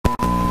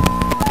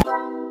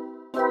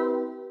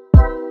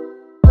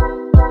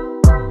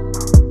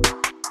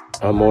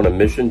I'm on a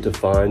mission to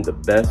find the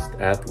best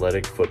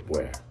athletic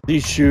footwear.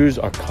 These shoes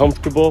are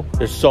comfortable,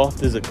 they're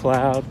soft as a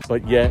cloud,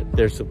 but yet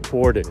they're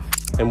supportive.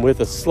 And with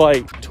a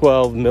slight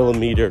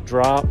 12mm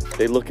drop,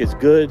 they look as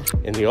good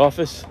in the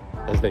office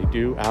as they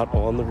do out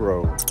on the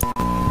road.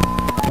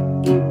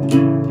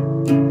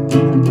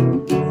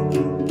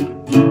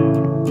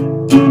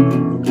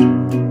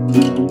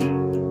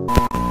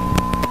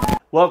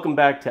 Welcome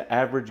back to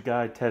Average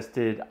Guy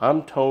Tested.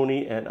 I'm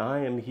Tony and I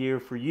am here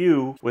for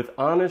you with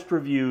honest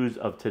reviews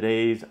of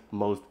today's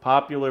most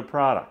popular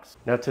products.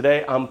 Now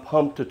today I'm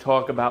pumped to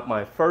talk about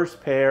my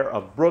first pair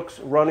of Brooks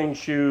running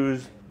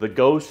shoes, the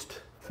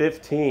Ghost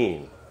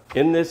 15.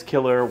 In this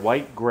killer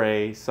white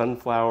gray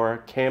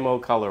sunflower camo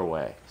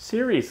colorway.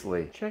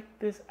 Seriously, check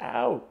this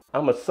out.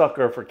 I'm a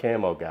sucker for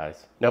camo,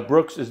 guys. Now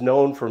Brooks is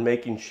known for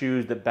making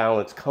shoes that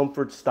balance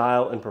comfort,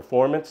 style, and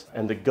performance,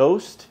 and the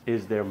Ghost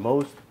is their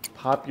most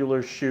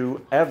popular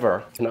shoe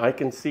ever, and I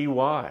can see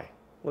why.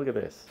 Look at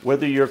this.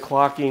 Whether you're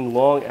clocking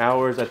long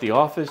hours at the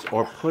office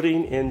or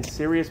putting in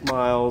serious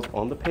miles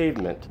on the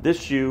pavement,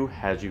 this shoe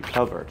has you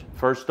covered.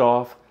 First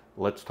off,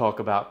 let's talk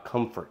about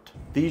comfort.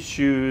 These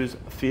shoes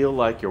feel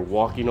like you're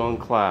walking on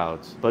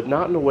clouds, but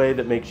not in a way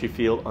that makes you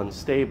feel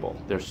unstable.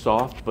 They're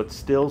soft but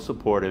still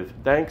supportive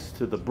thanks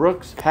to the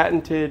Brooks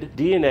patented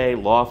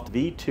DNA Loft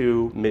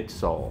V2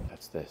 midsole.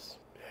 That's this.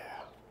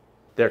 Yeah.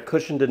 They're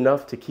cushioned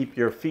enough to keep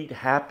your feet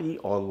happy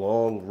on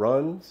long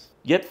runs,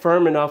 yet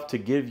firm enough to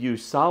give you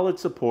solid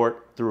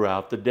support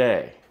throughout the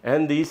day.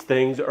 And these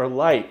things are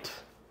light,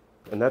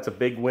 and that's a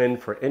big win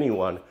for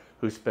anyone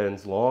who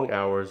spends long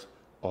hours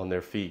on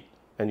their feet.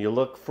 And you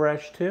look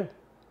fresh too.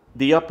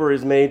 The upper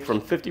is made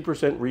from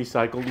 50%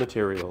 recycled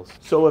materials.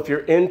 So if you're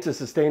into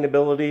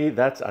sustainability,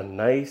 that's a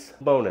nice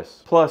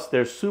bonus. Plus,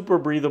 they're super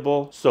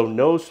breathable, so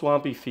no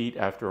swampy feet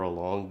after a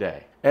long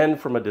day. And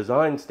from a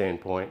design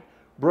standpoint,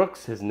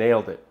 Brooks has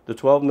nailed it. The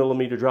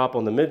 12mm drop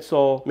on the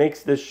midsole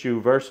makes this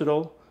shoe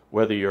versatile,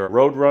 whether you're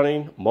road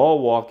running, mall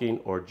walking,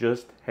 or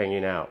just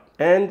hanging out.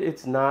 And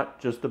it's not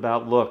just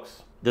about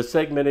looks. The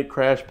segmented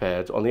crash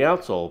pads on the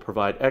outsole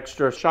provide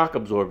extra shock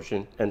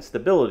absorption and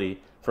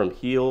stability from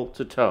heel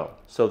to toe.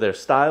 So they're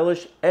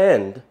stylish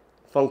and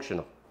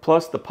functional.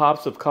 Plus the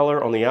pops of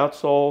color on the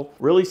outsole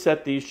really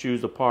set these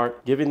shoes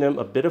apart, giving them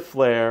a bit of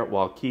flair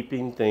while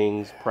keeping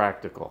things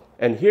practical.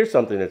 And here's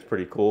something that's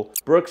pretty cool.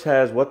 Brooks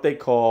has what they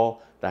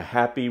call the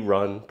Happy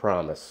Run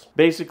Promise.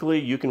 Basically,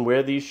 you can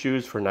wear these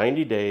shoes for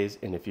 90 days,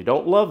 and if you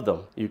don't love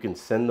them, you can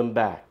send them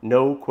back.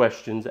 No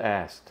questions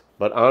asked.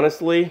 But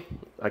honestly,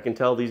 I can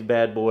tell these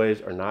bad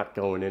boys are not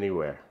going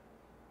anywhere.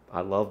 I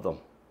love them.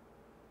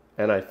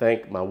 And I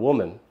thank my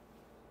woman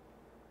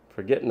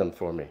for getting them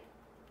for me.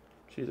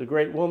 She's a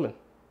great woman.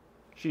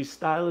 She's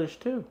stylish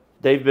too.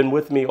 They've been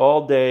with me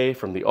all day,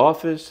 from the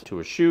office to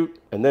a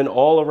shoot, and then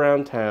all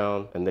around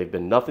town, and they've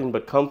been nothing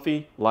but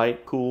comfy,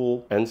 light,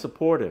 cool, and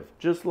supportive,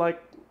 just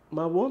like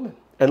my woman.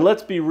 And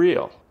let's be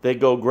real, they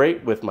go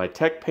great with my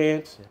tech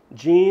pants,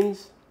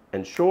 jeans,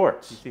 and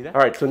shorts. You see that?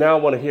 All right, so now I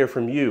want to hear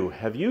from you.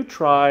 Have you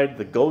tried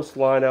the Ghost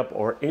lineup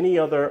or any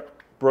other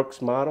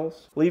Brooks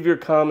models? Leave your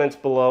comments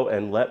below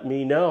and let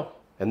me know.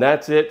 And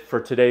that's it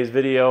for today's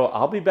video.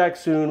 I'll be back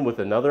soon with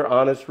another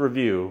honest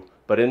review.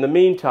 But in the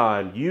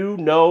meantime, you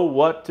know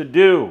what to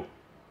do.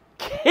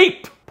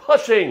 Keep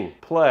pushing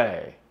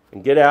play.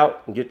 And get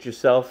out and get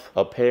yourself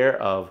a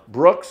pair of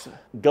Brooks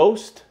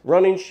Ghost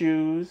running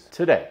shoes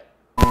today.